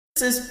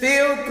This is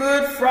Feel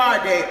Good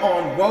Friday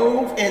on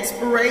Wove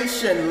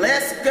Inspiration.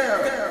 Let's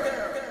go.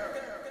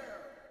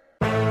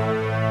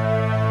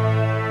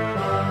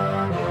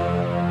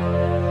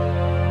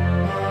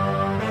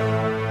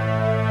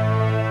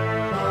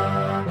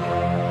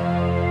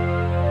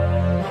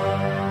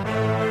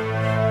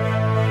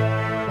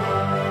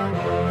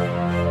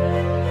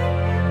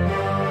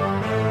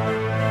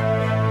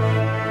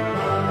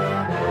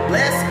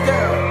 Let's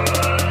go.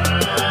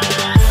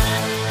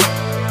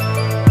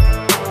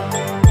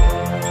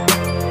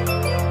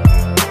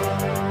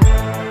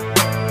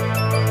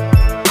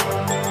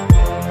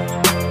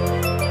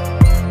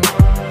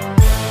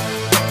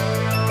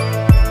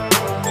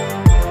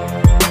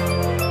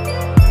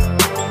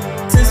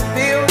 This is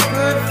Feel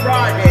Good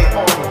Friday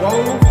on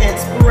Wove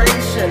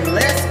Inspiration.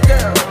 Let's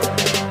go.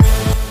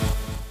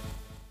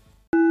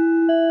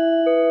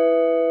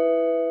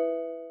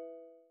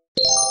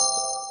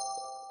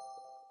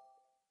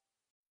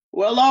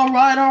 Well,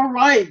 all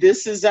right.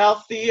 This is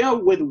Althea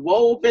with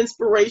Wove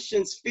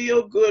Inspirations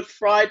Feel Good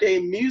Friday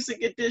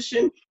Music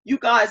Edition. You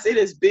guys, it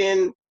has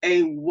been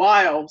a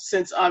while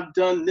since I've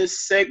done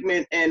this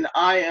segment, and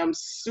I am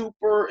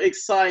super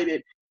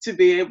excited to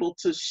be able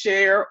to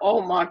share.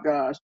 Oh my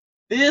gosh,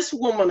 this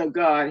woman of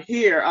God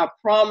here, I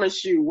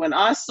promise you, when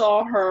I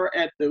saw her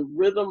at the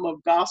Rhythm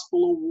of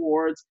Gospel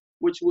Awards,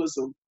 which was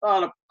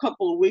about a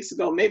couple of weeks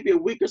ago, maybe a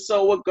week or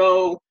so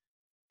ago,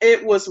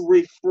 it was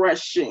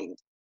refreshing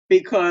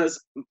because,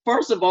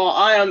 first of all,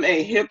 I am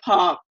a hip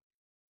hop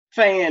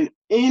fan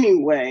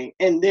anyway,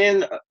 and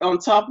then on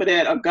top of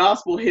that, a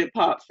gospel hip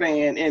hop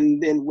fan. And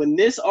then when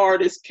this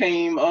artist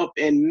came up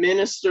and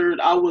ministered,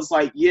 I was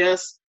like,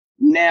 yes,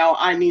 now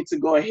I need to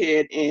go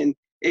ahead and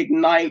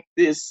ignite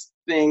this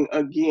thing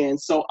again.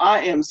 So I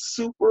am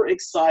super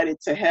excited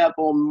to have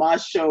on my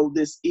show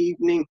this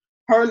evening.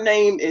 Her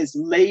name is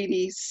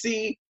Lady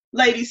C.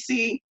 Lady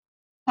C,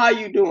 how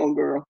you doing,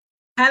 girl?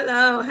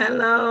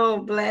 Hello,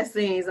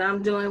 blessings.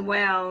 I'm doing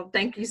well.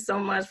 Thank you so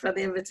much for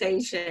the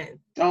invitation.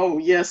 Oh,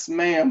 yes,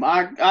 ma'am.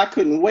 I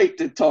couldn't wait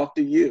to talk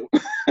to you.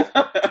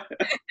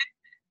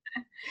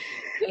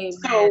 Amen.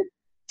 So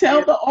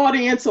tell the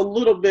audience a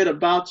little bit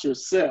about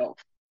yourself.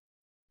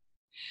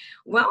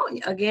 Well,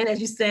 again, as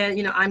you said,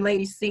 I'm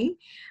Lady C.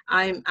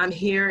 I'm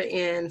here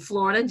in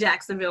Florida,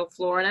 Jacksonville,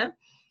 Florida.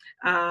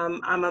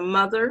 I'm a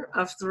mother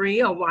of three,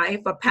 a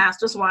wife, a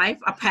pastor's wife,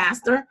 a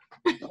pastor.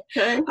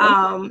 Okay.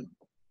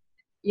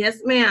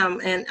 Yes,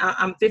 ma'am. And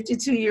I'm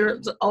 52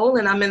 years old,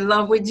 and I'm in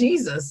love with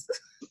Jesus.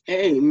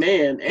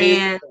 Amen.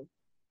 And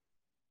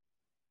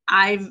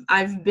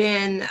I've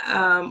been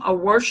a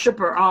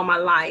worshiper all my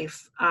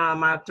life,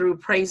 through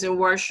praise and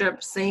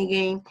worship,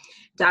 singing,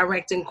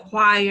 directing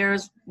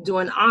choirs,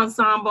 doing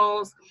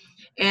ensembles.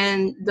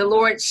 And the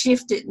Lord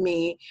shifted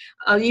me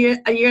a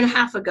year and a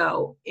half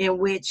ago, in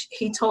which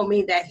he told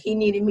me that he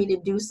needed me to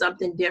do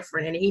something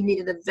different, and he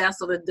needed a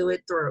vessel to do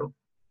it through.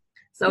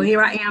 So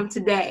here I am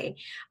today.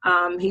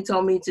 He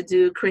told me to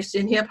do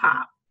Christian hip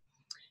hop,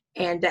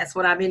 and that's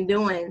what I've been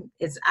doing.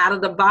 It's out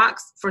of the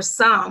box for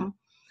some,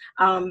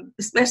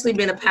 especially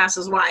being a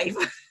pastor's wife.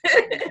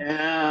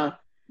 Yeah.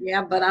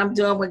 Yeah, but I'm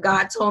doing what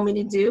God told me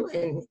to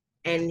do,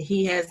 and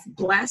he has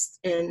blessed,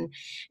 and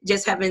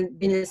just having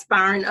been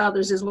inspiring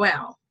others as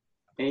well.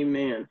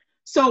 Amen.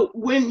 So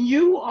when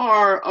you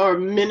are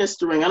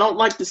ministering, I don't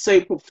like to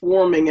say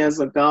performing as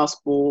a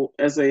gospel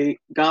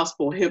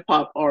hip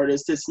hop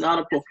artist. It's not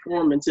a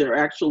performance. You're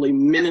actually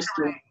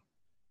ministering.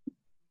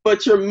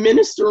 But you're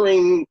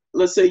ministering,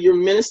 let's say you're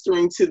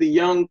ministering to the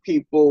young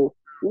people.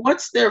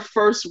 What's their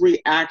first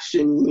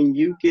reaction when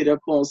you get up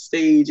on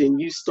stage and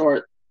you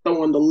start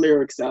throwing the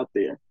lyrics out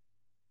there?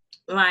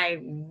 Like,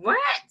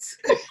 what?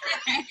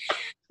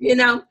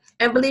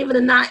 And believe it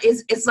or not,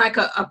 it's like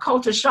a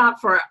culture shock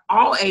for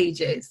all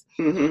ages.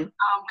 Mm-hmm.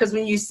 Because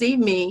when you see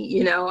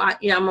me,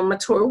 I'm a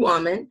mature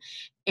woman,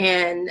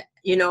 and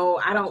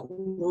I don't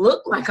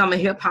look like I'm a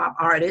hip hop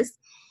artist.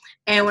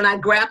 And when I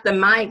grab the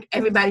mic,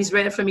 everybody's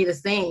ready for me to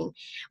sing.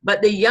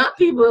 But the young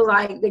people,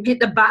 like, they get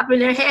the bop in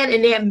their head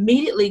and they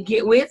immediately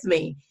get with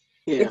me.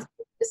 Yeah.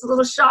 It's a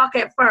little shock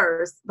at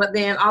first, but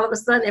then all of a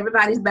sudden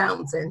everybody's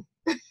bouncing.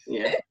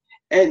 Yeah.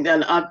 And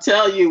I'll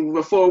tell you,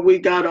 before we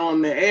got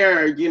on the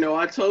air,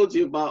 I told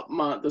you about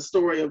the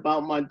story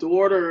about my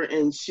daughter,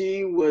 and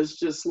she was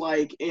just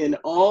like in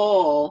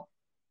awe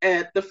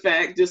at the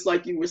fact, just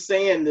like you were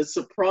saying, the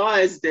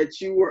surprise that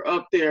you were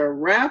up there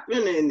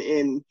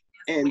rapping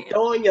and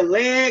throwing your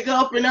leg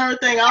up and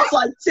everything. I was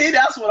like, see,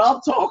 that's what I'm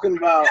talking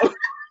about.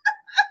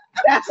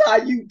 That's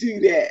how you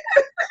do that.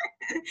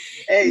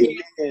 Amen.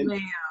 Yes,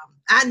 ma'am.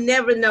 I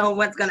never know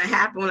what's going to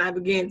happen when I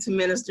begin to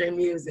minister in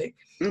music.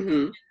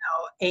 Mm-hmm.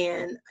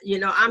 And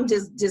I'm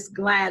just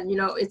glad,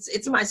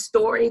 it's my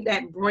story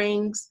that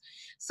brings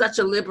such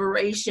a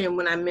liberation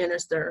when I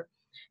minister.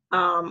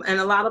 And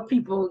a lot of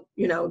people,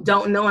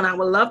 don't know, and I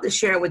would love to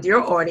share it with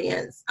your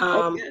audience.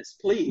 Yes,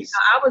 please.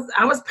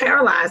 I was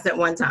paralyzed at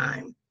one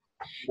time.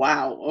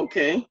 Wow.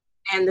 Okay.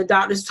 And the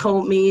doctors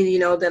told me,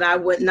 that I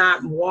would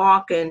not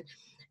walk, and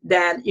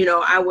that,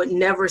 I would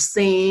never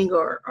sing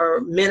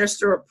or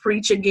minister or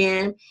preach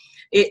again.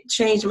 it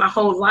changed my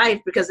whole life,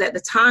 because at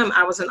the time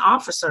I was an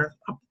officer,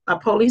 a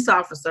police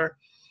officer.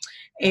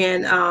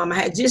 And I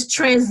had just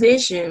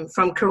transitioned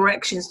from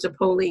corrections to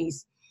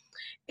police.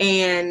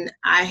 And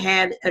I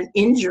had an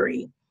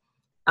injury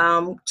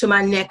to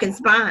my neck and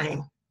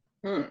spine.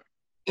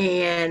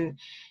 And,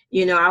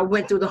 you know, I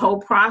went through the whole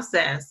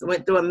process,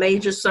 went through a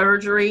major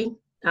surgery.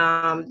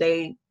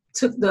 They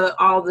took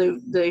all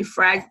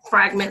the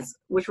fragments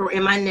which were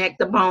in my neck,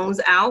 the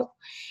bones out,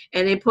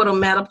 and they put a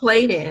metal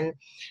plate in.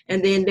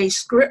 And then they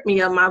stripped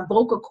me of my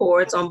vocal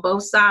cords on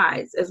both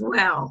sides as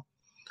well.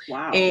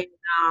 Wow.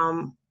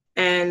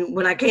 And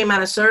when I came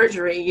out of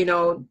surgery, you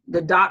know, the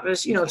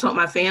doctors, you know, told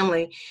my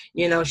family,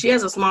 you know, she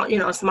has a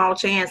small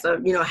chance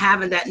of, you know,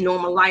 having that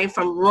normal life,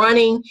 from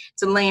running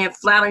to laying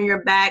flat on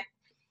your back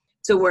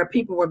to where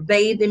people were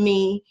bathing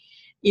me.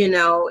 You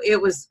know,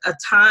 it was a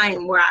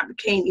time where I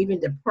became even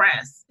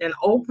depressed and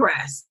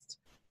oppressed.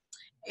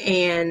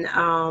 And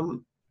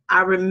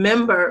I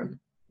remember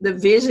the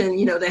vision,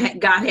 you know, that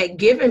God had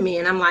given me.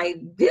 And I'm like,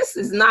 this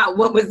is not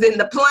what was in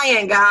the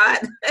plan, God.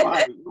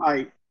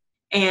 Right.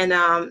 And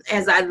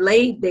as I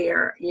laid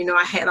there, you know,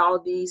 I had all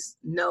these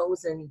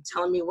no's and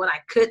telling me what I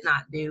could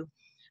not do.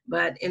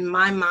 But in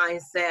my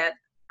mindset,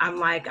 I'm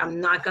like, I'm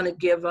not going to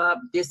give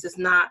up. This is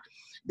not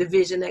the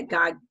vision that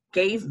God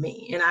gave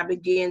me. And I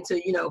began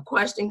to, you know,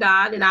 question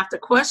God. And after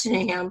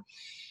questioning him,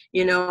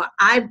 you know,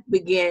 I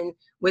began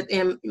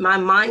within my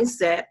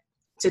mindset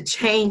to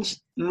change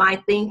my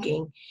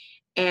thinking.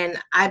 And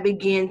I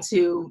began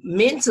to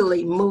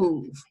mentally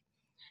move.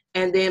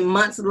 And then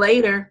months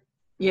later,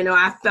 you know,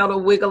 I felt a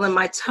wiggle in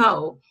my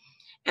toe,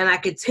 and I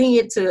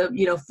continued to,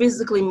 you know,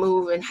 physically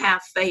move and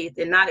have faith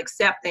and not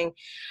accepting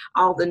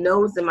all the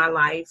no's in my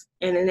life.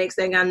 And the next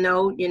thing I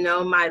know, you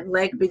know, my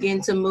leg began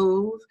to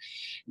move,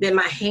 then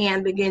my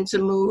hand began to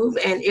move,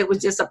 and it was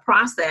just a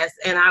process.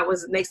 And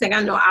next thing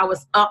I know, I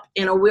was up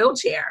in a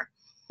wheelchair.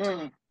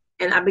 And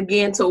I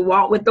began to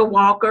walk with the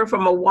walker,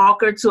 from a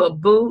walker to a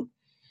boot,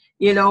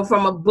 you know,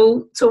 from a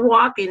boot to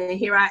walking. And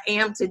here I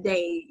am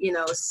today, you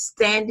know,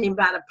 standing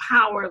by the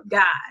power of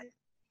God.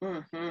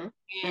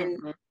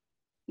 And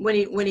when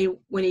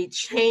he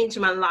changed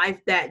my life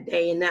that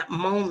day, in that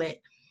moment,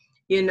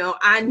 you know,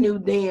 I knew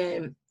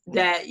then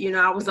that, you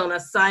know, I was on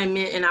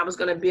assignment and I was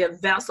going to be a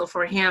vessel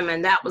for him.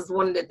 And that was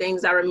one of the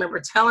things I remember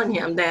telling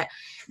him, that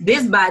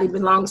this body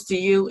belongs to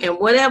you, and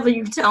whatever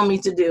you tell me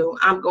to do,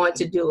 I'm going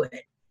to do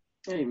it.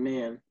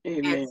 Amen.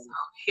 And so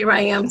here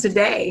I am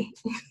today.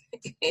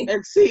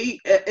 And see,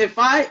 if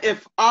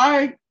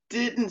I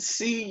didn't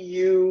see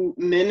you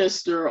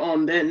minister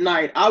on that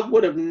night, I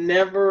would have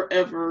never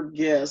ever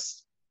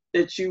guessed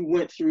that you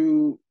went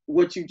through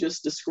what you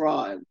just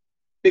described.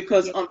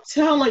 Because I'm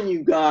telling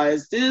you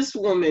guys, this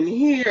woman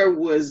here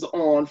was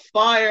on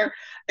fire.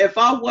 If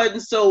I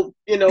wasn't so,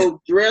 you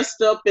know,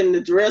 dressed up in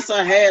the dress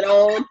I had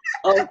on,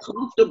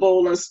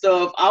 uncomfortable and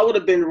stuff, I would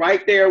have been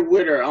right there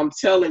with her. I'm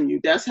telling you,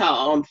 that's how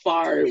on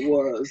fire it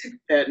was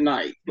that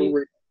night.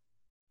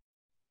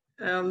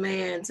 Oh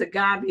man, to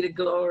God be the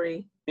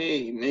glory.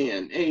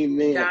 Amen.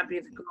 Amen. God be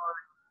the glory.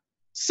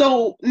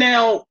 So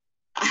now,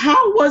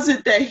 how was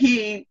it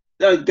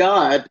that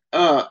God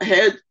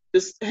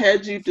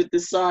had you to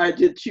decide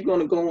that you're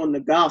going to go on the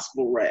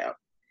gospel rap?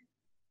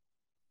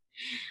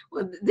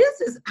 Well,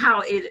 this is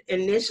how it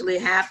initially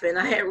happened.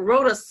 I had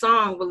wrote a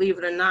song, believe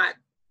it or not,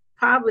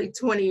 probably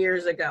 20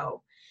 years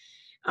ago,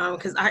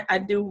 because I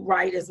do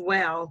write as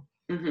well.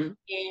 And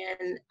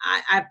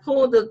I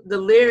pulled the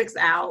lyrics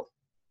out,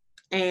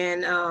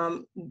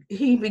 and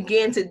he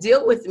began to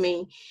deal with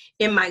me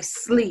in my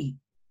sleep.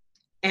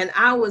 And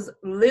I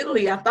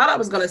thought I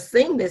was going to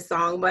sing this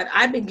song, but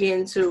I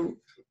began to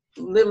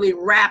literally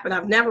rap, and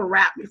I've never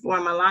rapped before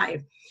in my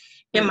life,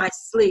 in my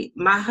sleep.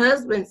 My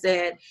husband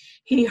said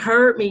he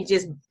heard me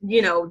just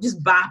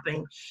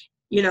bopping,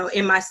 you know,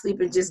 in my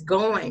sleep and just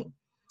going.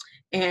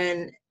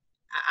 And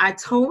I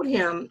told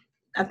him,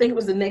 I think it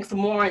was the next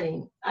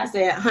morning, I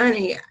said,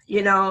 honey,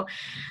 you know,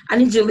 I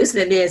need you to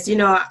listen to this. You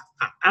know,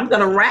 I'm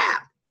going to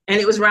rap. And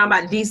it was around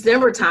about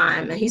December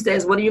time. And he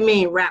says, what do you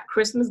mean, wrap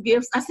Christmas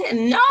gifts? I said,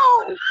 no.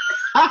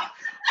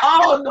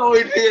 Oh, no,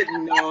 he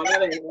didn't. No,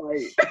 that ain't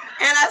right.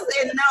 And I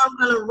said, no, I'm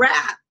going to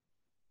rap.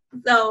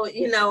 So,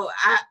 you know,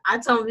 I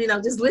told him, you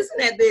know, just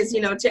listen at this, you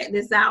know, check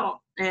this out.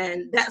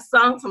 And that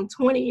song from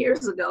 20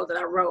 years ago that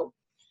I wrote,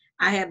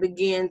 I had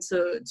began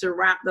to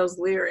rap those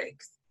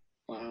lyrics.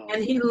 Wow.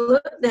 And he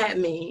looked at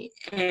me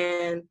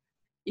and,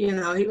 you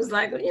know, he was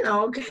like, you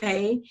know,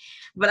 okay.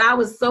 But I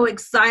was so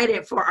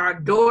excited for our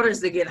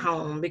daughters to get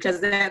home,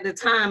 because at the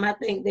time, I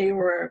think they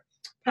were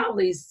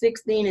probably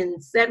 16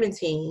 and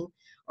 17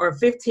 or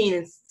 15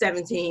 and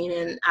 17.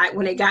 And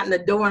when they got in the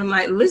door, I'm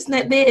like, listen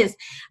at this.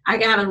 I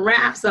got a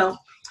rap. So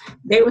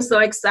they were so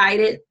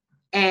excited.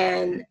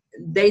 And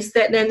they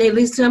sat there and they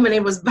listened to him and they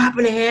was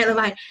bopping their head and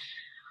like,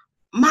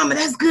 Mama,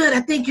 that's good.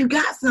 I think you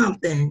got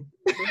something.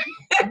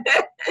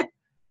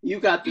 You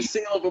got the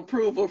seal of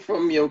approval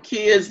from your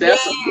kids.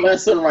 That's a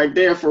blessing right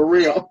there, for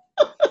real.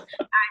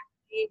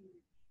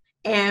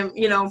 And,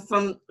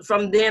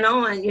 from then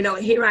on,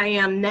 here I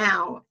am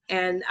now,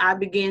 and I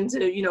began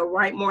to,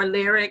 write more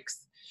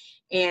lyrics.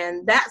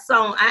 And that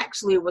song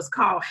actually was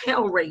called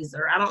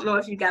Hellraiser. I don't know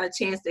if you got a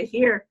chance to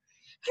hear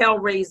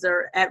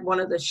Hellraiser at one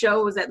of the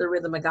shows at the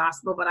Rhythm of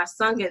Gospel, but I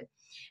sung it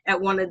at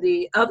one of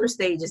the other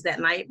stages that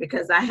night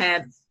because I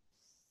had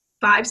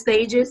 5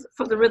 stages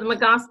for the Rhythm of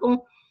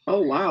Gospel.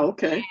 Oh, wow.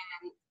 Okay.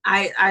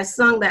 I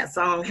sung that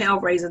song,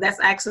 Hellraiser. That's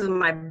actually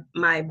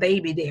my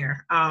baby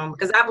there,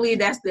 because I believe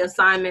that's the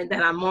assignment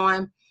that I'm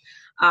on.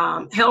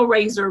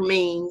 Hellraiser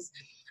means,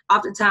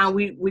 oftentimes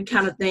we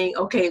kind of think,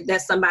 okay,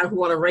 that's somebody who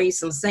want to raise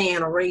some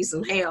sand or raise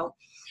some hell.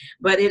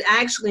 But it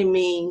actually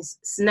means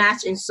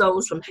snatching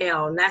souls from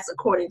hell, and that's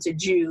according to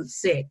Jude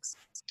 6.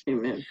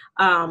 Amen.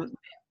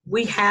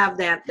 We have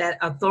that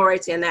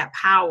authority and that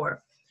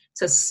power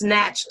to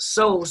snatch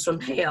souls from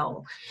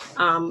hell,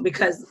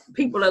 because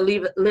people are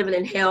living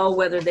in hell,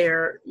 whether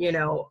they're,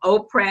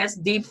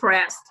 oppressed,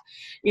 depressed,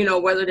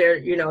 whether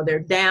they're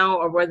down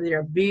or whether they're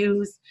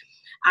abused.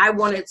 I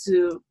wanted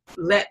to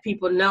let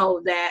people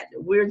know that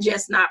we're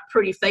just not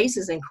pretty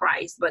faces in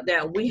Christ, but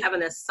that we have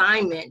an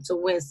assignment to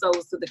win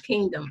souls to the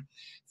kingdom.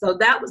 So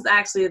that was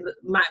actually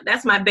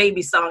that's my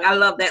baby song. I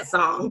love that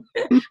song.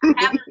 I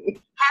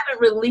haven't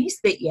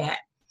released it yet.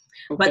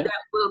 Okay. But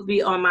that will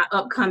be on my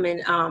upcoming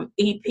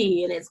EP,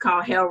 and it's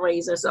called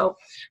Hellraiser. So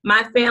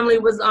my family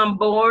was on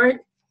board,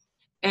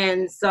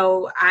 and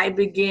so I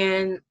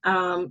began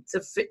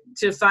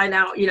to find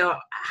out,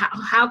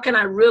 how can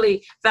I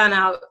really find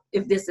out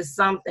if this is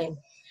something.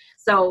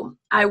 So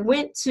I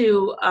went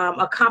to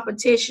a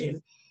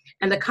competition,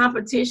 and the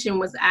competition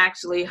was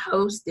actually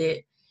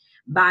hosted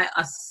by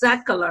a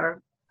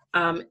secular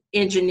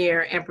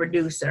engineer and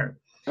producer.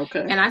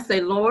 Okay. And I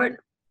say, Lord,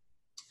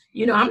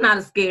 I'm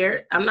not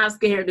scared. I'm not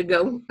scared to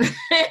go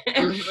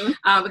because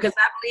I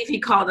believe he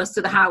called us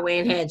to the highway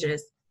and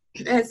hedges.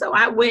 And so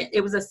I went.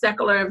 It was a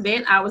secular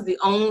event. I was the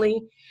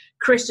only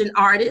Christian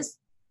artist.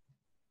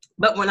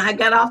 But when I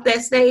got off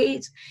that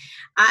stage,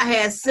 I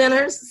had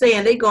sinners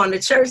saying they're going to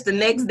church the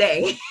next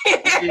day.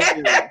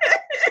 Yeah.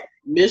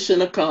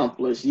 Mission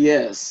accomplished.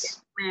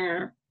 Yes.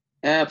 Yeah.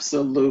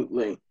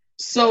 Absolutely.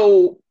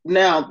 So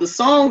now the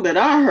song that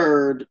I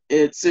heard,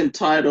 it's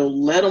entitled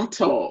Let 'Em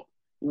Talk.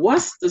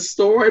 What's the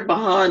story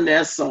behind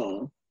that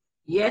song?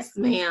 Yes,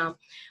 ma'am.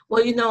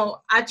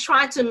 Well, I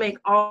try to make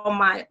all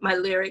my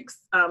lyrics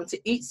to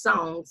each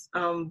song's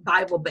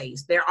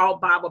Bible-based. They're all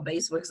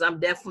Bible-based because I'm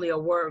definitely a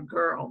word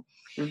girl.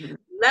 Mm-hmm.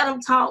 Let 'Em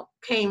Talk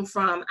came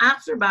from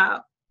after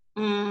about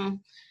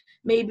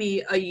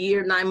maybe a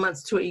year, 9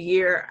 months to a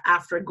year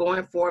after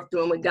going forth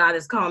doing what God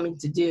has called me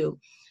to do.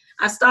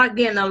 I started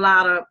getting a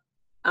lot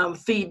of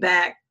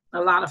feedback, a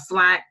lot of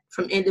flack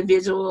from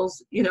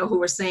individuals, who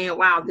were saying,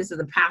 wow, this is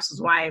a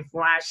pastor's wife.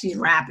 Why she's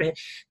rapping?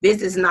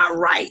 This is not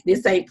right.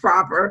 This ain't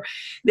proper.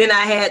 Then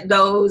I had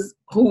those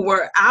who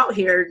were out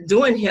here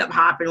doing hip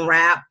hop and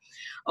rap.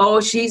 Oh,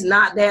 she's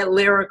not that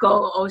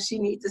lyrical. Oh, she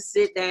needs to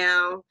sit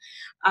down.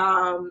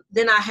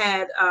 Then I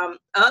had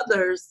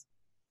others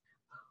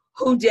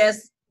who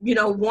just,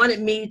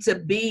 wanted me to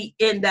be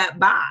in that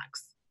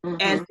box.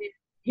 Mm-hmm. As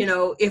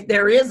if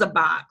there is a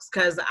box,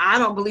 because I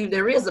don't believe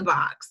there is a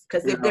box,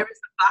 because if there is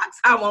a box,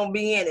 I won't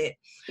be in it.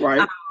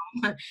 Right.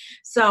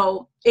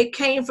 So it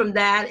came from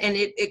that, and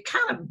it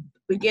kind of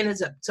began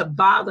to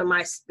bother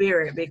my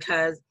spirit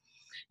because,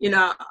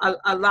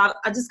 I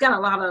just got a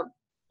lot of,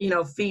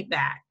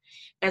 feedback.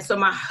 And so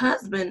my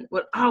husband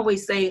would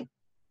always say,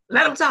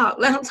 let him talk,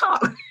 let him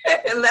talk,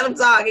 and let him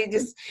talk.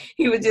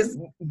 He would just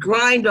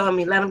grind on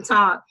me, let him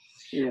talk.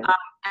 Yeah.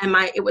 And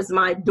it was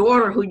my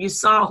daughter who you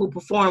saw who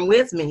performed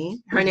with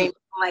me. Her name is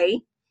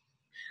Clay.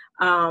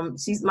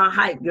 She's my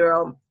hype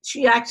girl.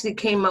 She actually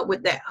came up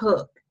with that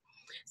hook.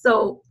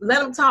 So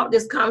let them talk.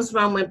 This comes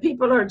from when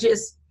people are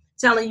just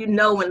telling you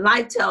no, when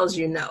life tells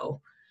you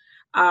no.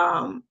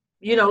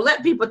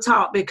 Let people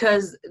talk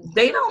because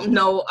they don't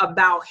know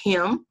about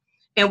him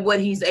and what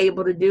he's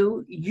able to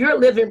do. You're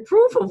living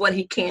proof of what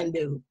he can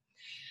do.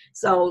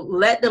 So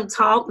let them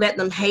talk. Let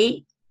them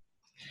hate.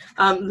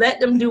 Let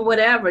them do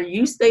whatever.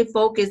 You stay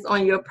focused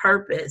on your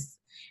purpose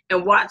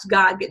and watch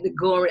God get the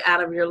glory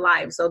out of your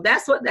life. So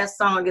that's what that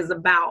song is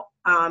about.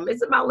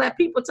 It's about let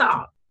people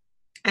talk.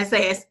 I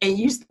say, and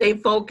you stay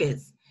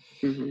focused.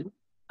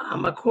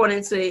 Mm-hmm.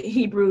 According to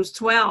Hebrews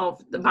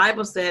 12, the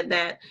Bible said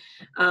that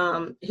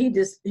he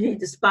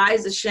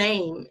despised the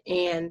shame,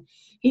 and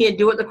he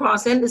endured the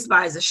cross and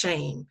despised the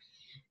shame.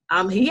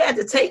 He had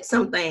to take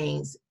some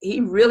things. He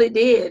really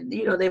did.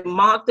 They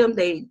mocked him.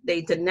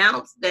 They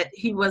denounced that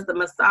he was the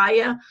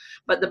Messiah,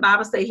 but the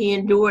Bible says he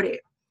endured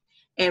it.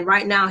 And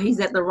right now he's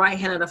at the right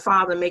hand of the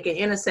Father making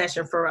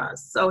intercession for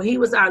us. So he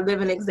was our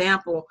living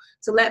example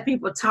to let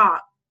people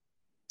talk.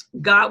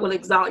 God will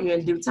exalt you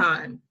in due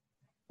time.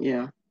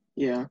 Yeah,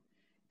 yeah.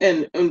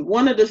 And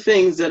one of the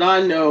things that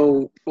I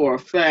know for a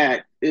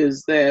fact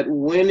is that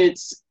when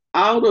it's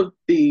out of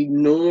the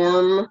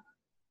norm,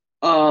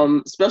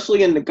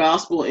 especially in the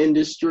gospel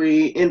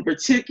industry, in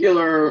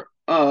particular,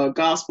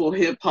 gospel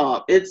hip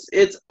hop,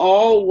 it's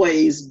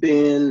always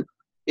been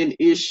an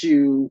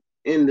issue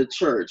in the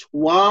church.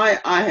 Why?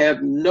 I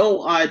have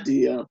no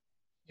idea.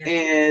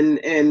 And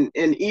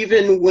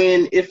even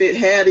when, if it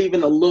had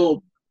even a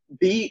little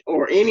beat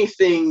or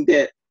anything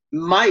that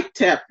might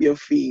tap your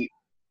feet,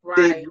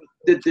 right,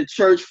 the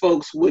church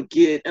folks would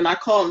get, and I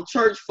call them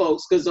church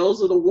folks because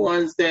those are the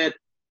ones that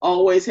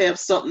always have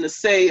something to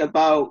say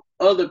about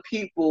other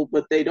people,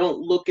 but they don't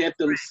look at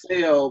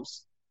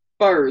themselves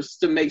first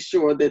to make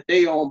sure that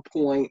they on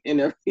point and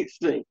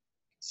everything.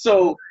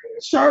 So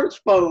church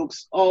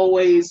folks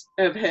always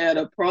have had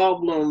a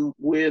problem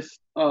with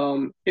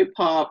hip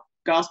hop,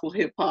 gospel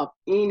hip hop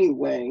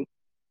anyway.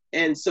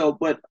 And so,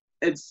 but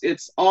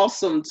it's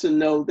awesome to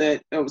know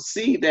that, or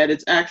see that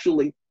it's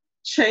actually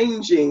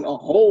changing a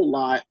whole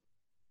lot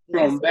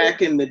from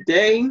back in the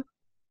day.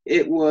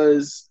 It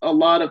was a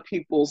lot of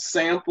people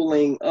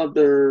sampling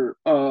other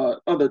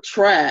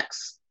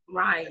tracks,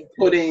 right,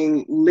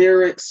 putting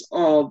lyrics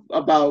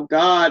about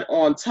God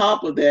on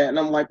top of that. And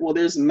I'm like, well,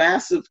 there's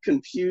massive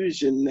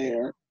confusion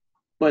there.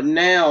 But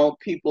now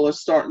people are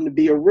starting to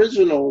be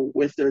original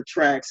with their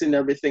tracks and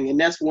everything. And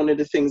that's one of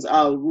the things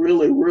I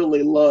really,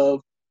 really love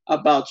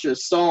about your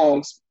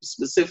songs,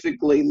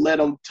 specifically Let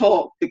Them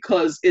Talk,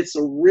 because it's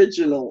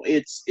original.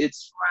 It's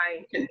right.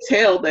 You can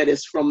tell that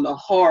it's from the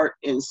heart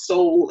and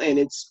soul, and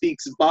it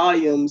speaks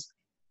volumes,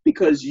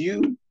 because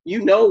you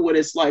know what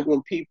it's like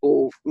when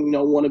people,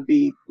 want to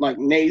be like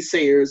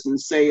naysayers and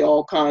say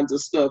all kinds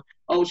of stuff.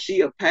 Oh,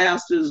 she's a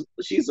pastor's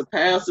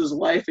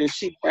wife and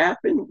she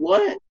rapping?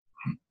 What?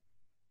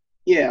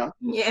 Yeah.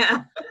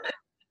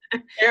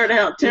 Tear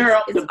out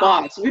the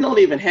box. We don't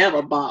even have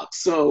a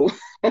box, so.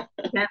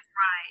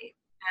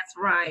 That's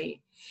right.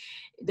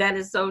 That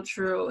is so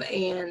true.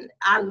 And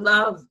I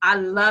love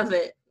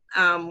it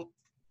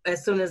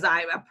as soon as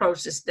I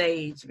approach the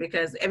stage,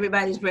 because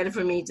everybody's ready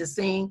for me to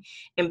sing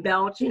and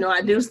belch.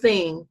 I do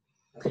sing,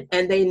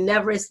 and they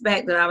never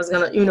expect that I was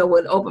going to,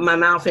 would open my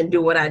mouth and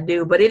do what I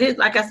do. But it is,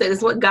 like I said,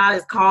 it's what God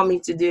has called me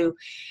to do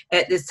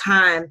at this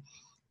time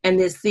and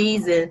this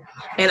season.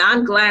 And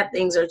I'm glad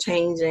things are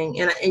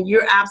changing. And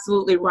you're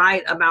absolutely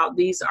right about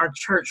these are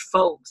church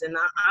folks. And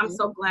I'm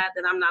so glad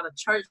that I'm not a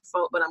church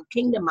folk, but I'm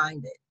kingdom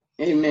minded.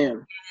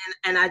 Amen.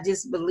 And I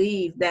just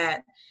believe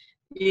that,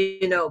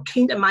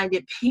 kingdom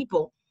minded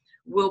people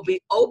will be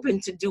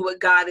open to do what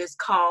God has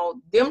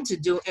called them to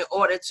do in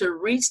order to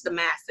reach the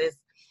masses.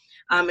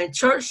 And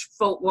church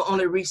folk will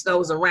only reach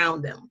those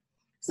around them.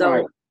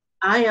 So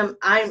right.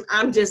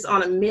 I'm just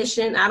on a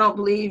mission. I don't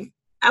believe,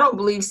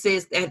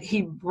 sis, that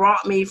he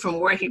brought me from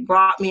where he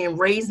brought me and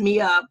raised me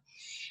up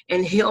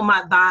and healed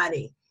my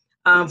body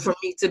for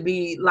me to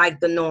be like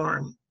the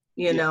norm.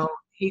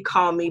 He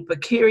called me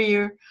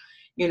peculiar.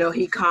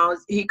 He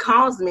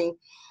calls me,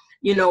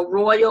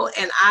 royal,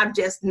 and I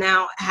just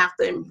now have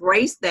to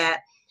embrace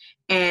that.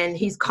 And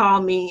he's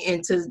called me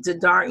into the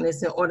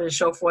darkness in order to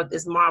show forth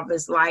this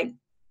marvelous light,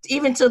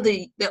 even to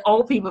the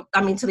old people.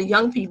 I mean, to the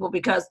young people,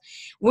 because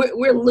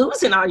we're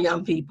losing our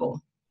young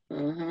people.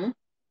 Mm-hmm.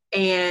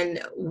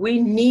 And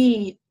we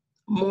need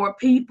more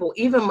people,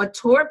 even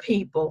mature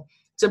people,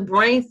 to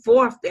bring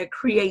forth their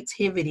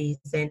creativities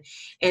and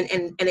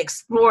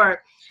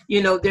explore,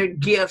 their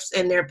gifts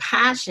and their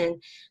passion,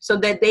 so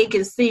that they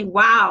can see,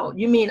 wow,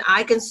 you mean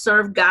I can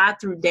serve God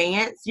through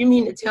dance? You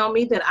mean to tell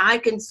me that I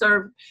can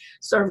serve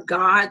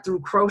God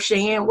through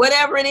crocheting?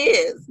 Whatever it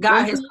is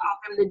God has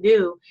called them to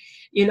do,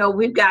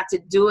 we've got to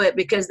do it,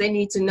 because they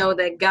need to know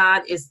that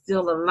God is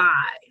still alive.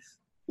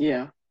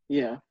 Yeah.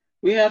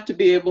 We have to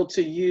be able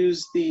to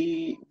use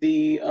the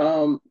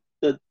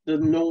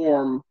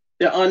norm,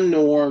 the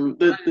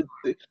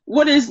unnorm,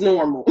 what is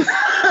normal?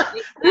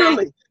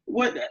 Really,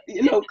 what,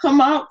 come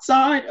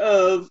outside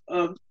of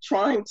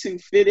trying to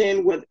fit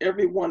in with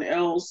everyone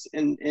else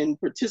and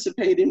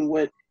participate in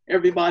what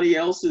everybody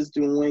else is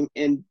doing,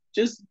 and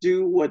just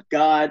do what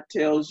God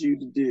tells you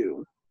to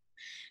do.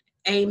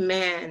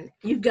 Amen.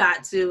 You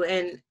got to.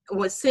 And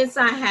since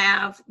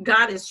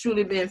God has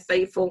truly been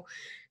faithful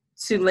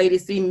to Lady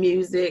C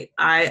Music.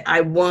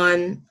 I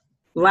won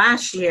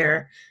last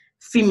year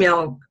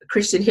Female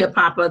Christian Hip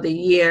Hop of the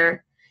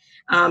Year.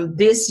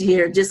 This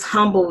year, just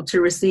humbled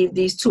to receive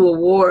these 2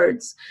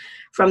 awards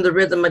from the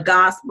Rhythm of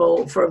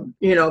Gospel for,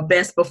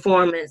 best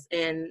performance,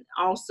 and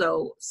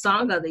also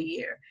Song of the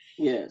Year.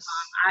 Yes.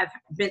 I've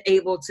been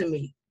able to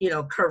meet,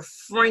 Kirk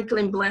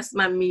Franklin blessed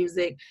my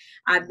music.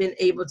 I've been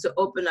able to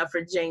open up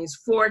for James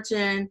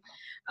Fortune.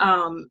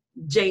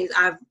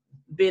 I've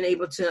been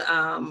able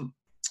to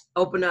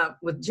open up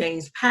with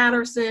James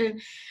Patterson.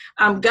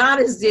 God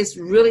has just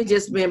really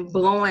just been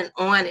blowing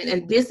on it.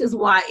 And this is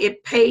why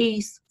it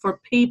pays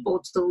for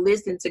people to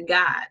listen to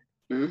God.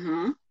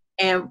 Mm-hmm.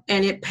 And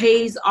it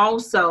pays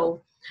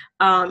also,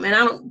 and I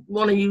don't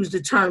want to use the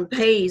term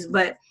pays,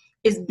 but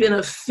it's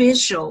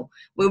beneficial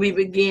when we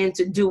begin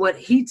to do what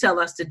he tells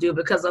us to do,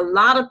 because a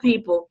lot of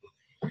people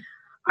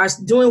are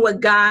doing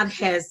what God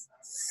has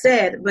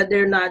said, but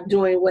they're not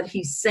doing what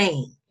he's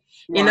saying.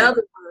 Right. In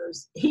other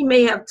words, he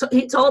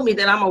told me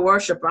that I'm a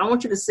worshiper. I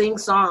want you to sing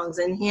songs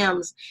and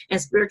hymns and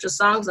spiritual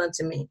songs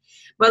unto me.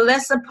 But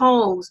let's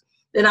suppose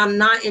that I'm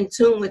not in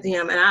tune with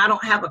him and I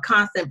don't have a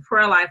constant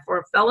prayer life or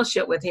a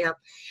fellowship with him,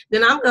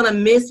 then I'm going to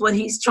miss what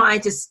he's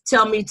trying to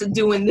tell me to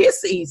do in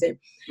this season.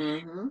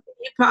 Mm-hmm.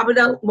 He probably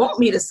don't want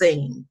me to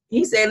sing.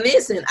 He said,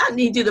 listen, I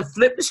need you to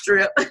flip the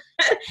strip and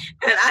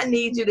I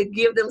need you to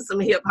give them some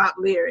hip hop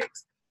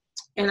lyrics.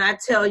 And I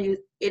tell you,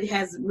 it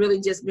has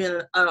really just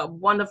been a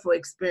wonderful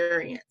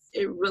experience.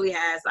 It really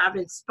has. I've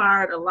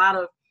inspired a lot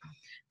of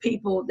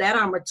people that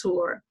are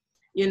mature,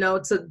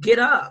 to get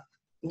up.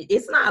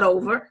 It's not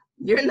over.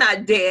 You're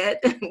not dead.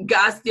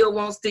 God still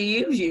wants to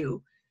use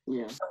you.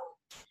 Yeah. So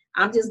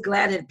I'm just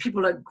glad that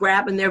people are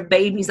grabbing their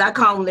babies. I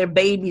call them their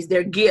babies,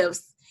 their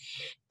gifts,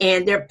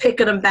 and they're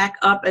picking them back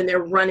up and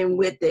they're running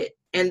with it.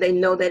 And they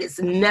know that it's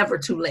never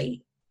too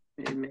late.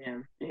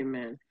 Amen.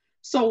 Amen.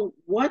 So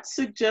what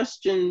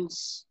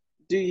suggestions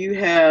do you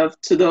have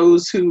to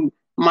those who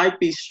might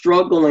be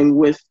struggling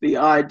with the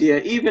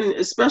idea, even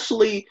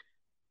especially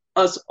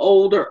us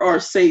older or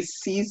say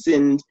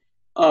seasoned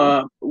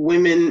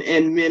women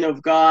and men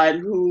of God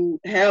who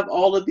have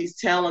all of these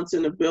talents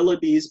and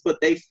abilities, but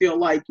they feel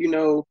like,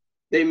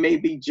 they may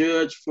be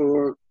judged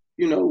for,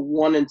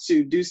 wanting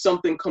to do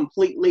something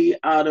completely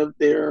out of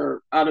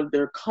their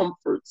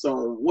comfort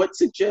zone? What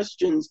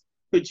suggestions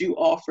could you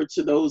offer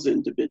to those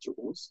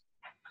individuals?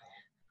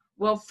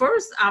 Well,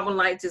 first, I would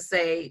like to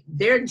say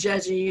they're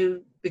judging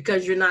you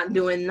because you're not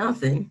doing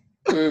nothing.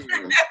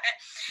 Mm-hmm.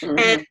 Mm-hmm.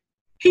 And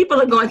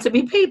people are going to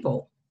be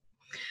people.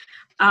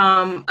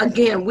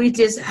 Again, we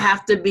just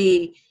have to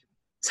be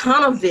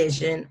tunnel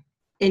vision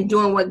in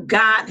doing what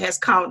God has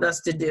called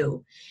us to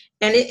do.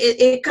 And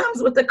it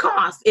comes with the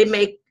cost. It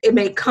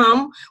may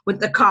come with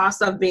the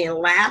cost of being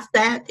laughed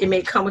at. It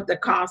may come with the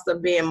cost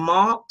of being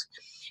mocked.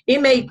 It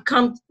may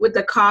come with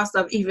the cost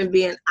of even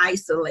being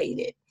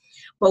isolated.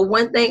 But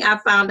one thing I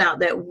found out,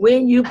 that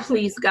when you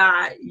please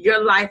God,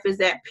 your life is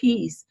at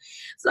peace.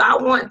 So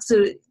I want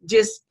to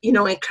just,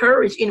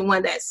 encourage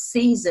anyone that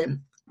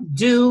season,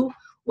 do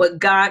what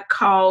God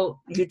called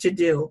you to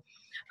do.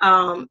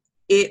 I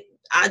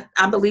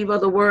believe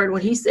of the word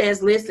when he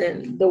says,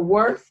 listen, the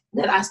work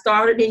that I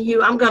started in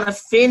you, I'm going to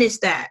finish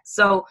that.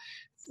 So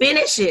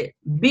finish it.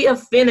 Be a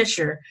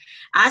finisher.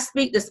 I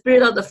speak the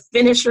spirit of the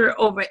finisher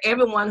over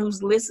everyone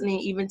who's listening,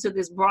 even to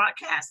this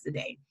broadcast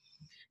today.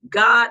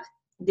 God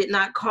did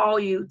not call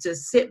you to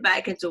sit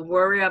back and to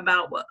worry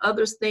about what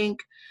others think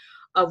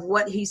of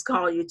what he's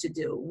called you to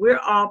do. We're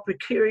all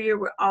peculiar.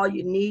 We're all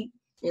unique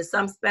in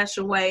some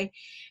special way.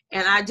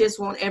 And I just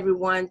want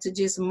everyone to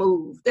just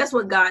move. That's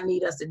what God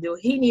needs us to do.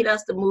 He needs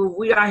us to move.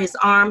 We are his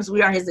arms.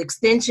 We are his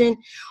extension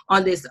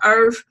on this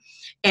earth.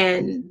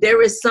 And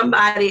there is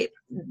somebody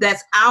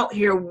that's out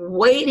here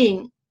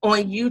waiting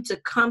on you to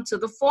come to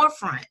the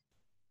forefront.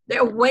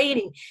 They're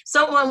waiting.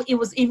 Someone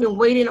was even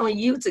waiting on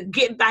you to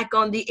get back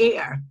on the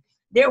air.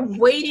 They're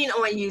waiting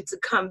on you to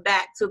come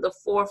back to the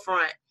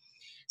forefront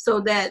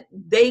so that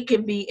they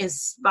can be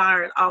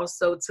inspired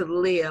also to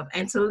live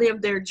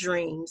their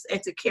dreams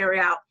and to carry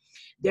out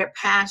their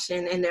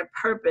passion and their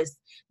purpose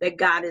that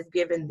God has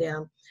given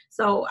them.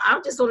 So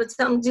I just want to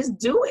tell them, just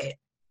do it.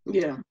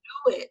 Yeah.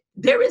 Do it.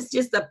 There is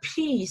just a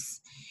peace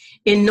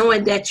in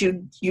knowing that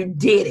you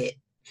did it,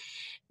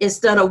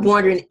 instead of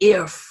wondering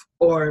if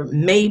or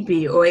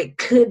maybe or it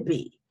could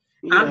be.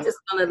 Yeah. I'm just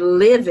going to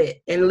live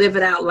it and live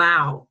it out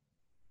loud.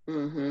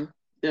 Mm-hmm.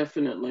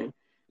 Definitely.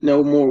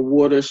 No more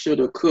woulda,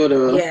 shoulda,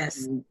 coulda.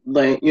 Yes.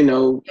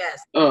 Yes.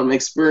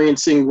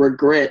 Experiencing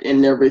regret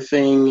and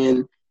everything,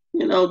 and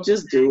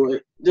just do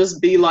it.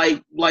 Just be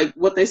like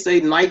what they say,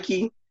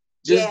 Nike.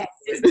 Just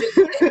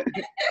do it.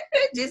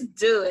 Just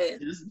do it.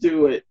 Just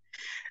do it.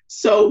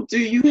 So, do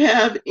you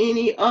have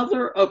any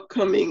other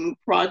upcoming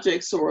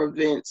projects or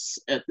events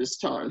at this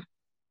time?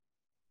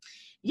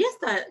 Yes,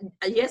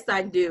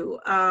 I do.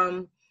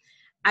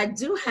 I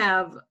do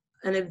have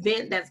an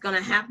event that's going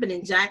to happen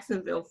in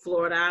Jacksonville,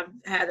 Florida. I've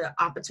had an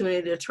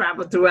opportunity to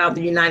travel throughout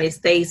the United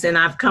States, and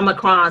I've come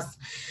across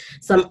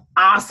some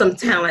awesome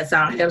talents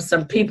out here,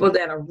 some people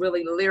that are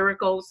really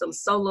lyrical, some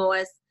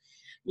soloists,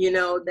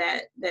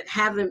 that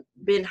haven't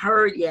been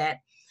heard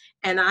yet.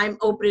 And I'm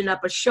opening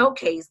up a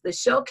showcase. The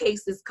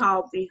showcase is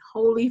called the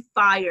Holy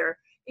Fire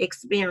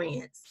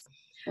Experience.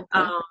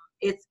 Okay.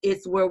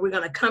 It's where we're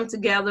going to come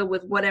together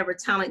with whatever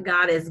talent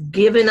God has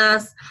given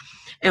us,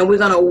 and we're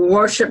going to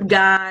worship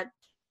God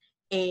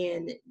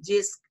and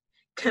just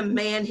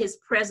command his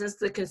presence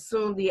to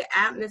consume the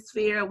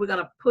atmosphere. We're going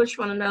to push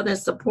one another and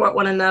support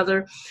one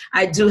another.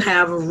 I do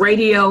have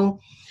radio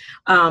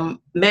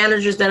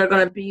managers that are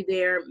going to be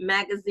there,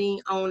 magazine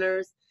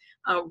owners,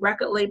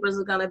 record labels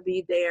are going to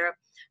be there.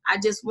 I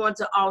just want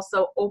to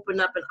also open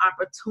up an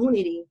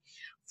opportunity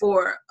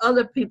for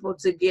other people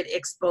to get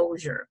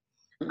exposure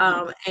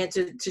and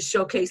to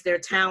showcase their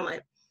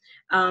talent.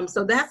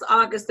 So that's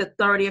August the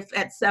 30th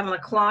at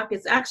 7:00.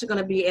 It's actually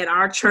going to be at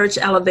our church,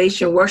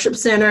 Elevation Worship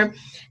Center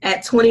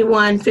at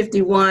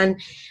 2151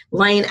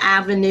 Lane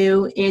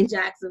Avenue in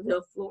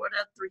Jacksonville, Florida,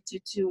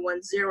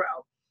 32210.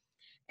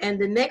 And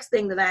the next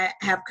thing that I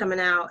have coming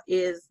out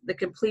is the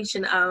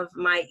completion of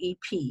my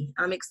EP.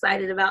 I'm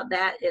excited about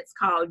that. It's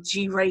called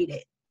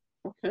G-Rated.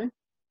 Okay.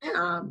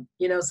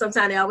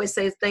 Sometimes they always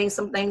say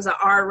some things are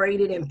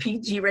R-rated and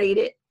PG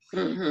rated,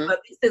 but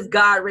this is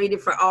God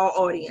rated for all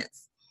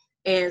audience.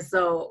 And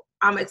so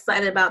I'm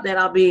excited about that.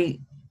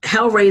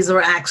 Hellraiser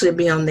will actually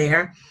be on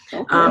there.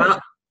 Okay.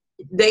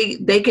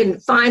 They can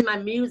find my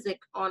music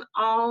on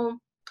all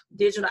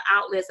digital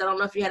outlets. I don't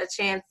know if you had a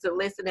chance to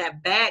listen to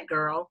that Bad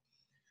Girl.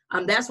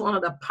 That's one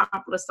of the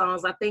popular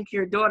songs. I think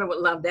your daughter would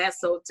love that.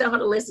 So tell her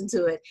to listen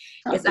to it.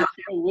 It's out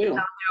there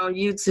on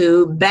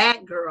YouTube.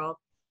 Bad Girl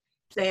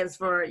stands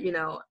for,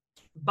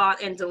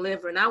 bought and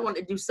delivered. And I want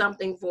to do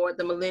something for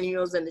the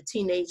millennials and the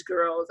teenage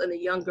girls and the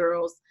young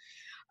girls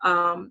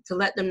to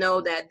let them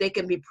know that they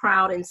can be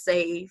proud and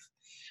saved,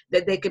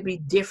 that they could be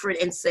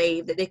different and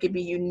saved, that they could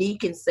be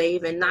unique and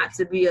saved, and not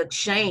to be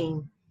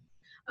ashamed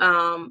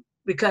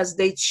because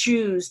they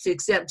choose to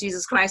accept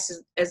Jesus Christ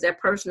as their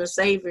personal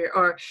savior,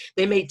 or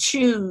they may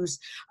choose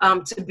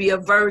to be a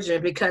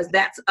virgin because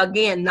that's,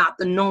 again, not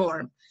the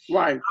norm.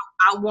 Right.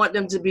 I want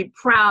them to be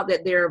proud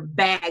that they're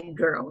bad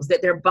girls,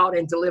 that they're bought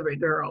and delivered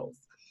girls.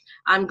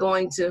 I'm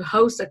going to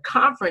host a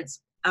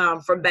conference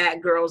for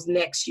bad girls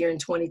next year in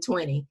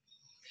 2020.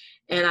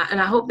 And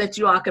I hope that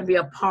you all can be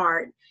a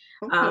part.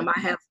 Okay. I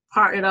have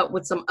partnered up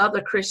with some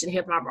other Christian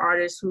hip hop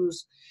artists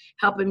who's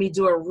helping me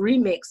do a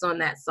remix on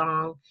that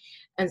song.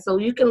 And so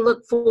you can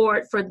look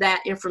forward for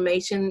that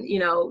information.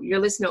 Your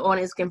listener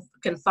audience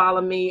can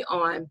follow me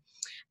on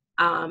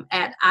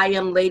at I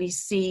Am Lady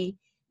C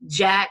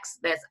Jax.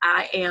 That's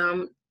I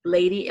Am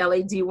Lady,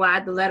 Lady,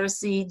 the letter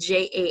C,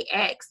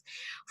 JAX,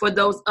 for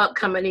those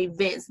upcoming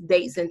events,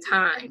 dates, and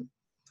time.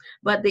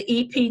 But the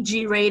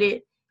EPG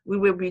rated, we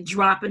will be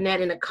dropping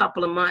that in a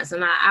couple of months.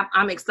 And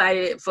I'm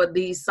excited for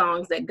these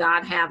songs that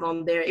God have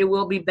on there. It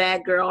will be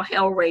Bad Girl,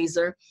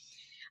 Hellraiser.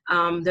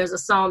 There's a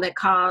song that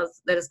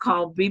is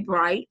called Be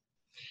Bright.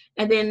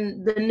 And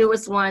then the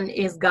newest one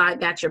is God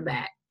Got Your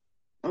Back.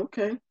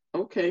 Okay.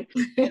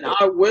 And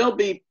I will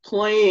be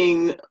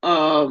playing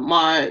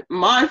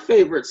my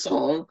favorite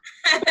song,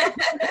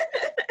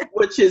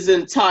 which is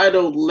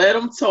entitled Let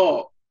 'Em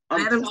Talk.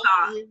 Let 'Em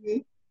Talk.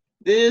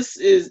 This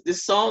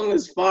song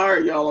is fire,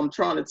 y'all. I'm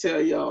trying to tell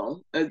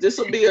y'all. This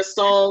will be a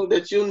song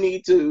that you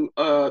need to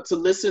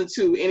listen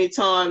to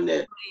anytime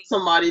that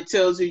somebody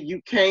tells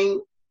you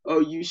can't,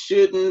 or you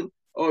shouldn't,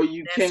 or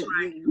you can't,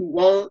 right. you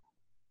won't.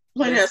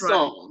 Play that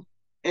song,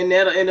 and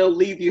it'll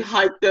leave you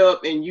hyped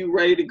up and you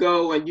ready to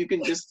go, and you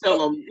can just tell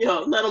them,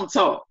 let them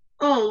talk.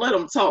 Oh, let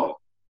them talk.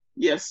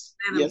 Yes.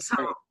 Let them talk.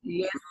 Ma'am.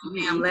 Yes,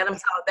 ma'am. Let them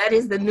talk. That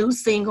is the new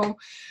single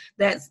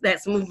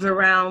that's moving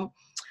around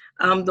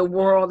the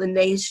world, the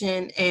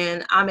nation,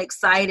 and I'm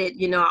excited.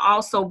 I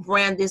also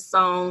brand this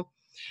song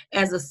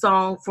as a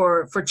song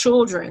for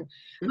children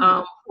who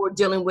are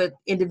dealing with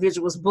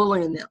individuals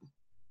bullying them.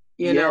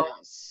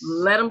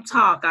 Let them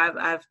talk.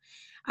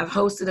 I've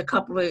hosted a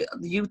couple of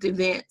youth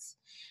events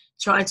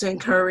trying to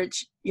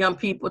encourage young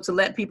people to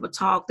let people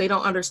talk. They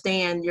don't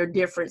understand your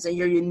difference and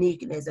your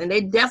uniqueness, and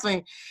they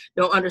definitely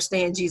don't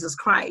understand Jesus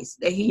Christ,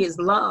 that he is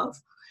love.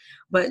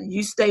 But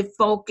you stay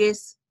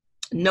focused.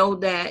 Know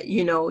that,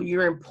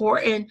 you're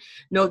important.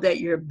 Know that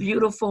you're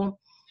beautiful,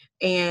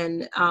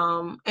 and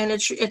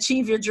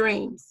achieve your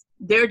dreams.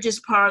 They're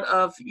just part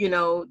of,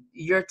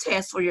 your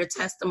test or your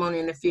testimony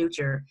in the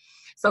future.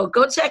 So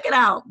go check it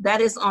out. That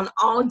is on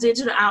all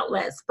digital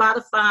outlets,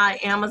 Spotify,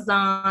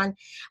 Amazon,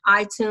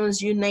 iTunes,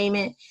 you name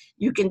it.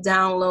 You can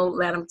download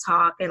Let 'Em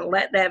Talk, and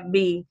let that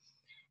be,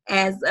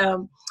 as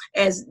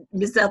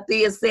Miss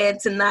Althea said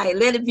tonight,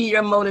 let it be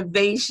your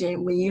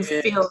motivation when you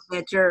feel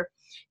that your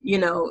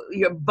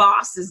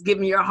boss is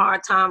giving you a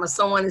hard time or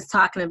someone is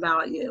talking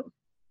about you.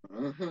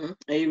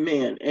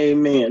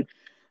 Amen.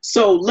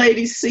 So,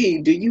 Lady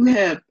C, do you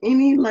have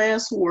any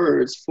last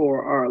words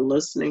for our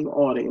listening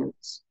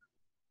audience?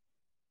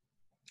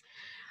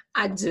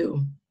 I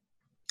do.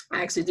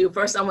 I actually do.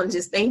 First, I want to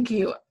just thank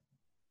you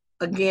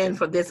again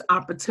for this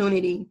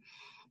opportunity.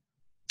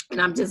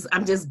 And I'm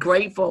just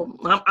grateful.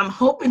 I'm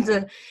hoping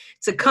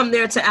to come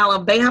there to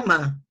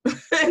Alabama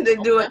to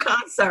do a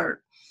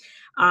concert.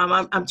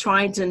 I'm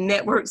trying to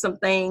network some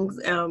things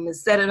and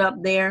set it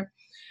up there.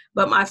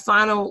 But my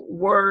final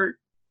word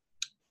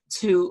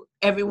to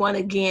everyone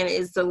again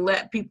is to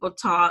let people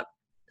talk,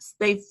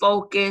 stay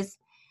focused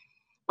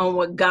on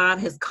what God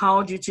has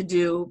called you to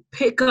do.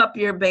 Pick up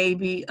your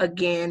baby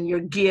again, your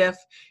gift,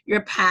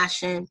 your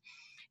passion,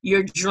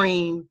 your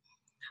dream,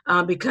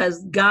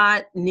 because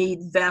God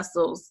needs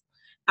vessels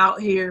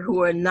out here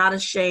who are not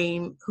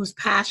ashamed, who's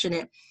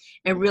passionate,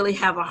 and really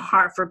have a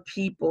heart for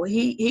people.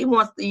 He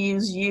wants to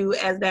use you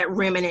as that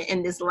remnant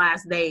in this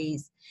last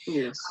days.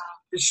 Yes.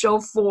 To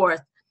show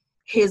forth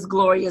his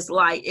glorious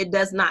light. It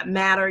does not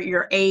matter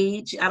your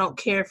age. I don't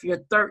care if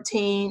you're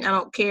 13. I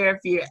don't care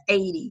if you're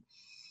 80.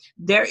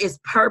 There is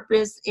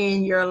purpose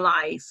in your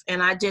life.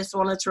 And I just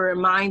wanted to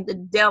remind the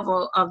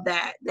devil of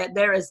that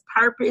there is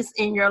purpose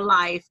in your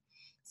life.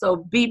 So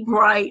be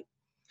bright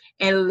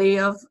and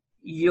live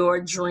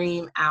your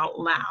dream out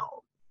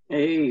loud.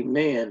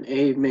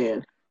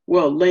 Amen.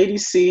 Well, Lady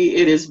C,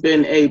 it has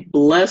been a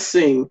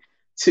blessing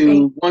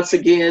to once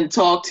again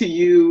talk to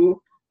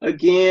you.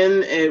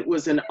 Again, it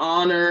was an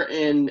honor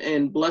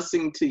and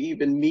blessing to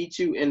even meet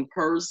you in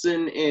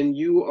person. And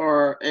you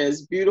are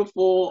as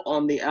beautiful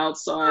on the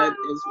outside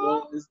as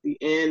well as the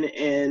in.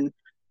 And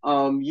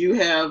you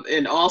have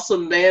an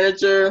awesome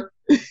manager.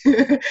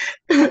 That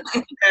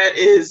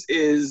is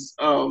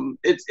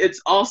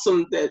it's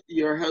awesome that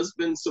your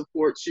husband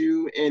supports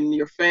you and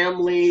your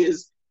family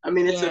is. I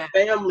mean, it's a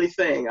family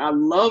thing. I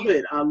love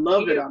it. I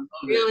love it. I love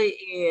it. Really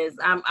is.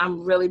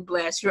 I'm really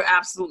blessed. You're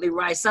absolutely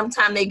right.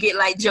 Sometimes they get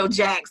like Joe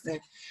Jackson,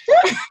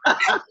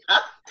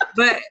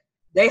 but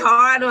they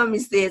hard on me,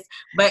 sis.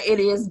 But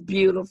it is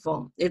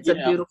beautiful. It's a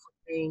beautiful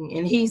thing.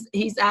 And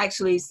he's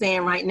actually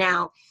saying right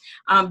now,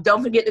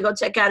 don't forget to go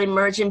check out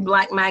Emerging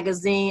Black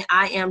Magazine.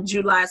 I am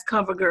July's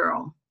cover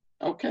girl.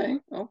 Okay.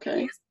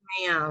 Yes,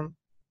 ma'am.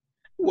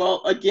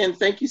 Well, again,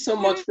 thank you so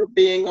much for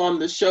being on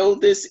the show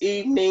this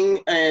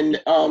evening.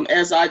 And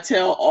as I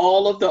tell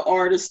all of the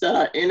artists that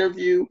I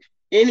interview,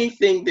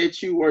 anything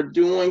that you are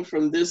doing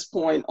from this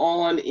point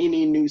on,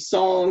 any new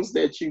songs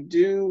that you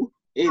do,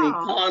 any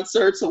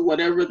concerts or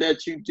whatever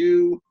that you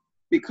do,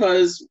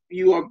 because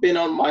you have been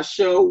on my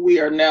show, we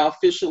are now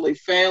officially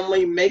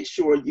family. Make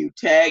sure you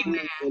tag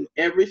me in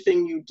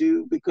everything you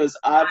do, because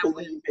I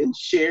believe in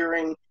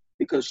sharing,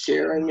 because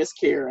sharing is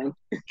caring.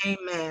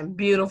 Amen.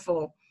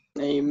 Beautiful.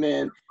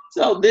 Amen.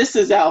 So this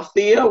is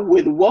Althea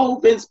with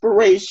Wove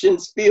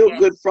Inspirations Feel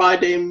Good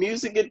Friday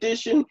Music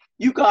Edition.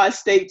 You guys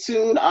stay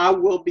tuned. I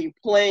will be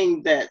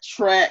playing that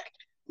track,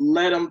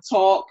 Let 'Em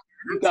Talk.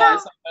 You guys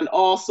have an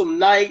awesome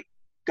night.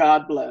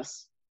 God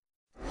bless.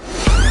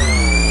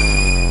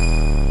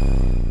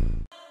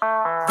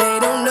 They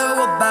don't know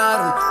about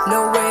him,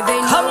 no way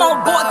they know. Come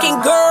on, working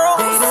girls.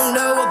 They don't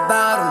know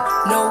about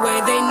him, no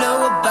way they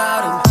know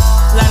about him.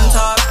 Let 'em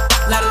talk,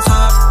 let 'em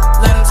talk,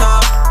 let 'em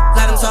talk,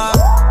 let 'em talk.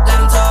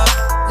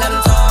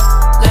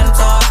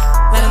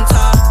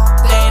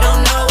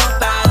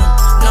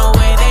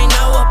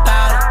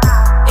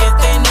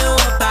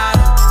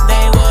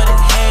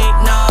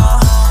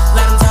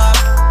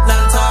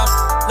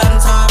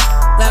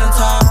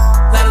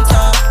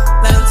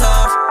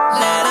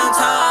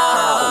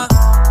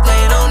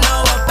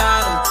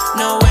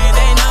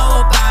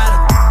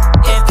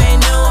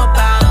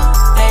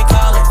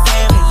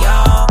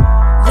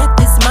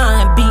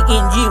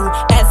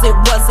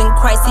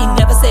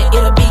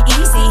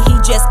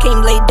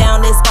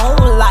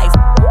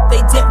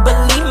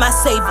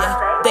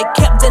 They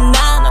kept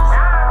denying him.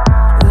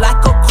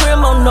 Like a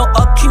criminal,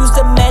 accused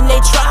the man, they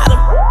tried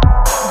him.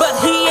 But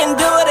he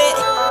endured it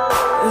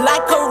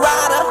like a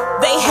rider.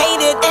 They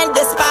hated and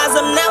despised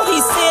him. Now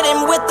he's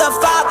sitting with the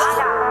Father.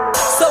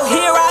 So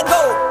here I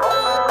go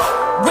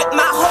with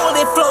my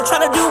holy flow,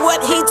 trying to do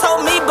what he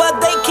told me, but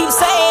they keep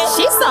saying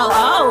she's so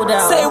old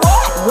though. Say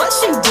what?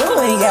 What's she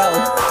doing, yo?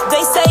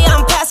 They say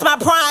I'm past my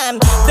prime.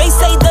 They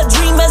say the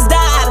dream has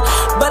died,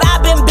 but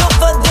I've been built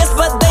for this,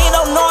 but they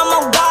don't know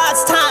I'm on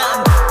God's time.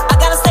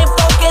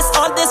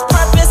 On this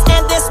purpose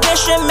and this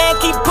mission, man,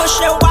 keep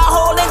pushing while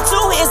holding to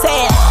his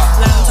hand.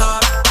 Let 'em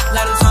talk,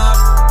 let 'em talk,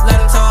 let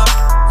 'em talk,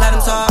 let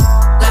 'em talk,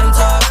 let 'em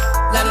talk,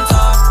 let 'em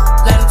talk,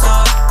 let 'em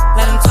talk,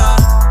 let 'em talk.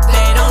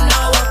 They don't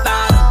know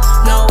about him,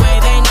 no way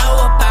they know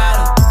about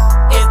him.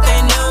 If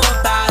they knew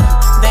about him,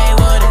 they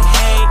wouldn't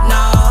hate,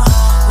 no.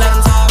 Let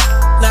 'em talk,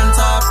 let 'em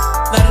talk,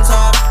 let 'em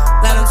talk,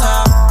 let 'em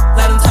talk,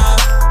 let 'em talk,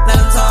 let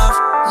 'em talk,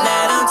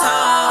 let 'em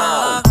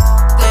talk.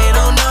 They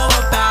don't know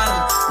about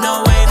him, no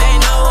way they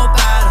know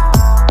about him.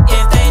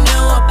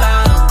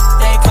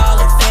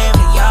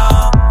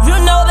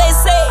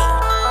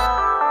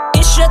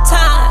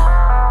 Time,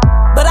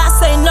 but I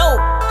say no,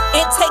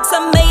 it takes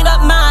a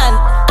made-up mind.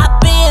 I've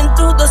been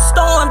through the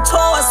storm,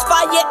 tours,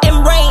 fire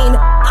and rain.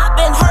 I've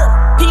been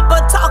hurt,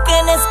 people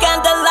talking and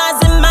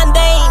scandalizing my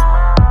name.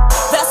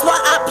 That's why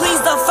I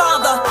please the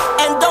Father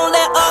and don't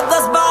let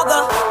others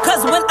bother.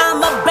 Cause when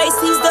I'm a bass,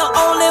 he's the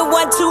only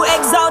one to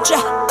exalt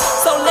you.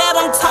 So let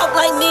him talk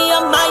like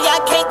Nehemiah,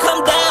 I can't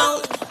come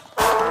down.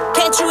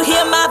 Can't you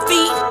hear my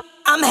feet?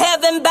 I'm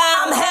heaven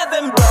bound,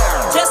 heaven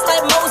bound. Just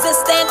like Moses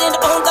standing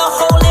on the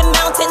holy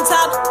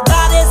mountaintop,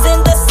 God is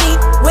in the seat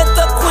with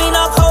the queen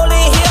of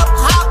holy hip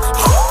hop.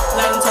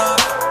 Let 'em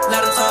talk,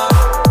 let 'em talk,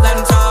 let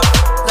 'em talk,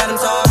 let 'em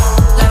talk,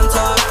 let 'em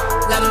talk,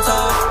 let 'em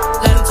talk,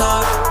 let 'em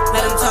talk,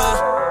 let 'em talk.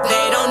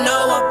 They don't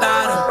know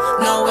about him.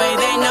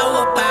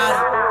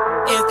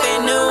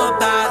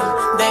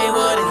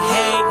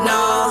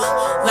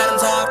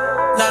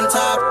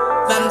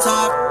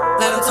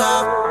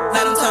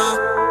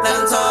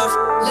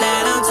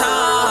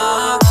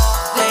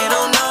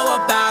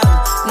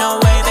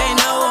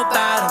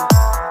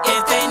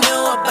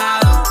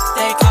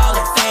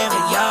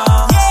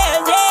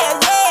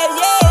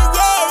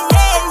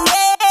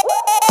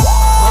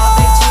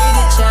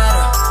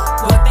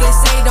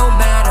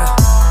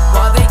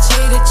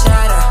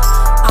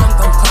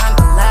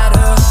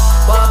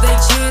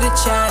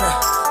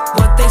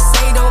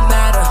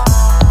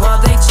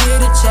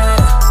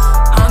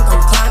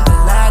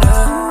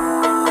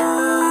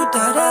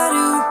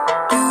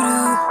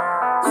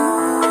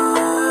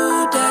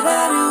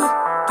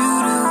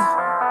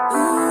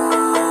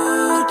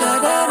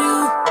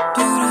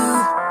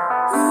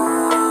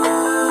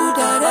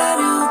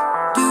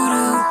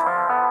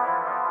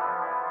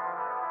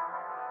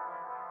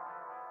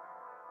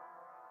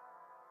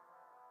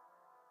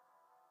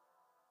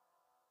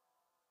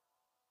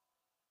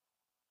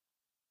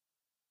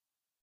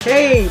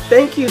 Hey,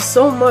 thank you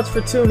so much for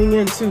tuning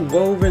in to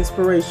Wove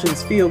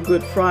Inspirations Feel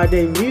Good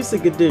Friday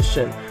Music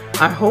Edition.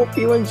 I hope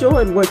you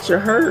enjoyed what you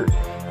heard.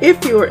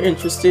 If you are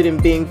interested in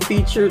being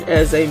featured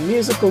as a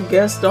musical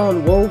guest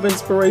on Wove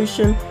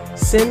Inspiration,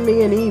 send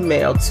me an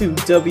email to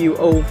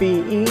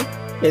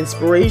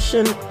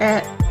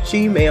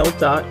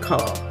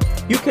woveinspiration@gmail.com.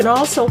 You can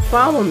also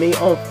follow me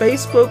on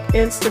Facebook,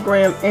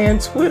 Instagram,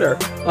 and Twitter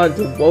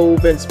under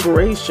Wove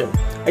Inspiration.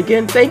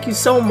 Again, thank you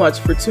so much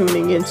for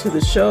tuning into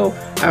the show.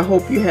 I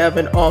hope you have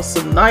an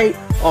awesome night,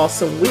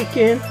 awesome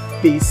weekend.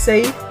 Be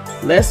safe.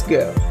 Let's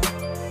go.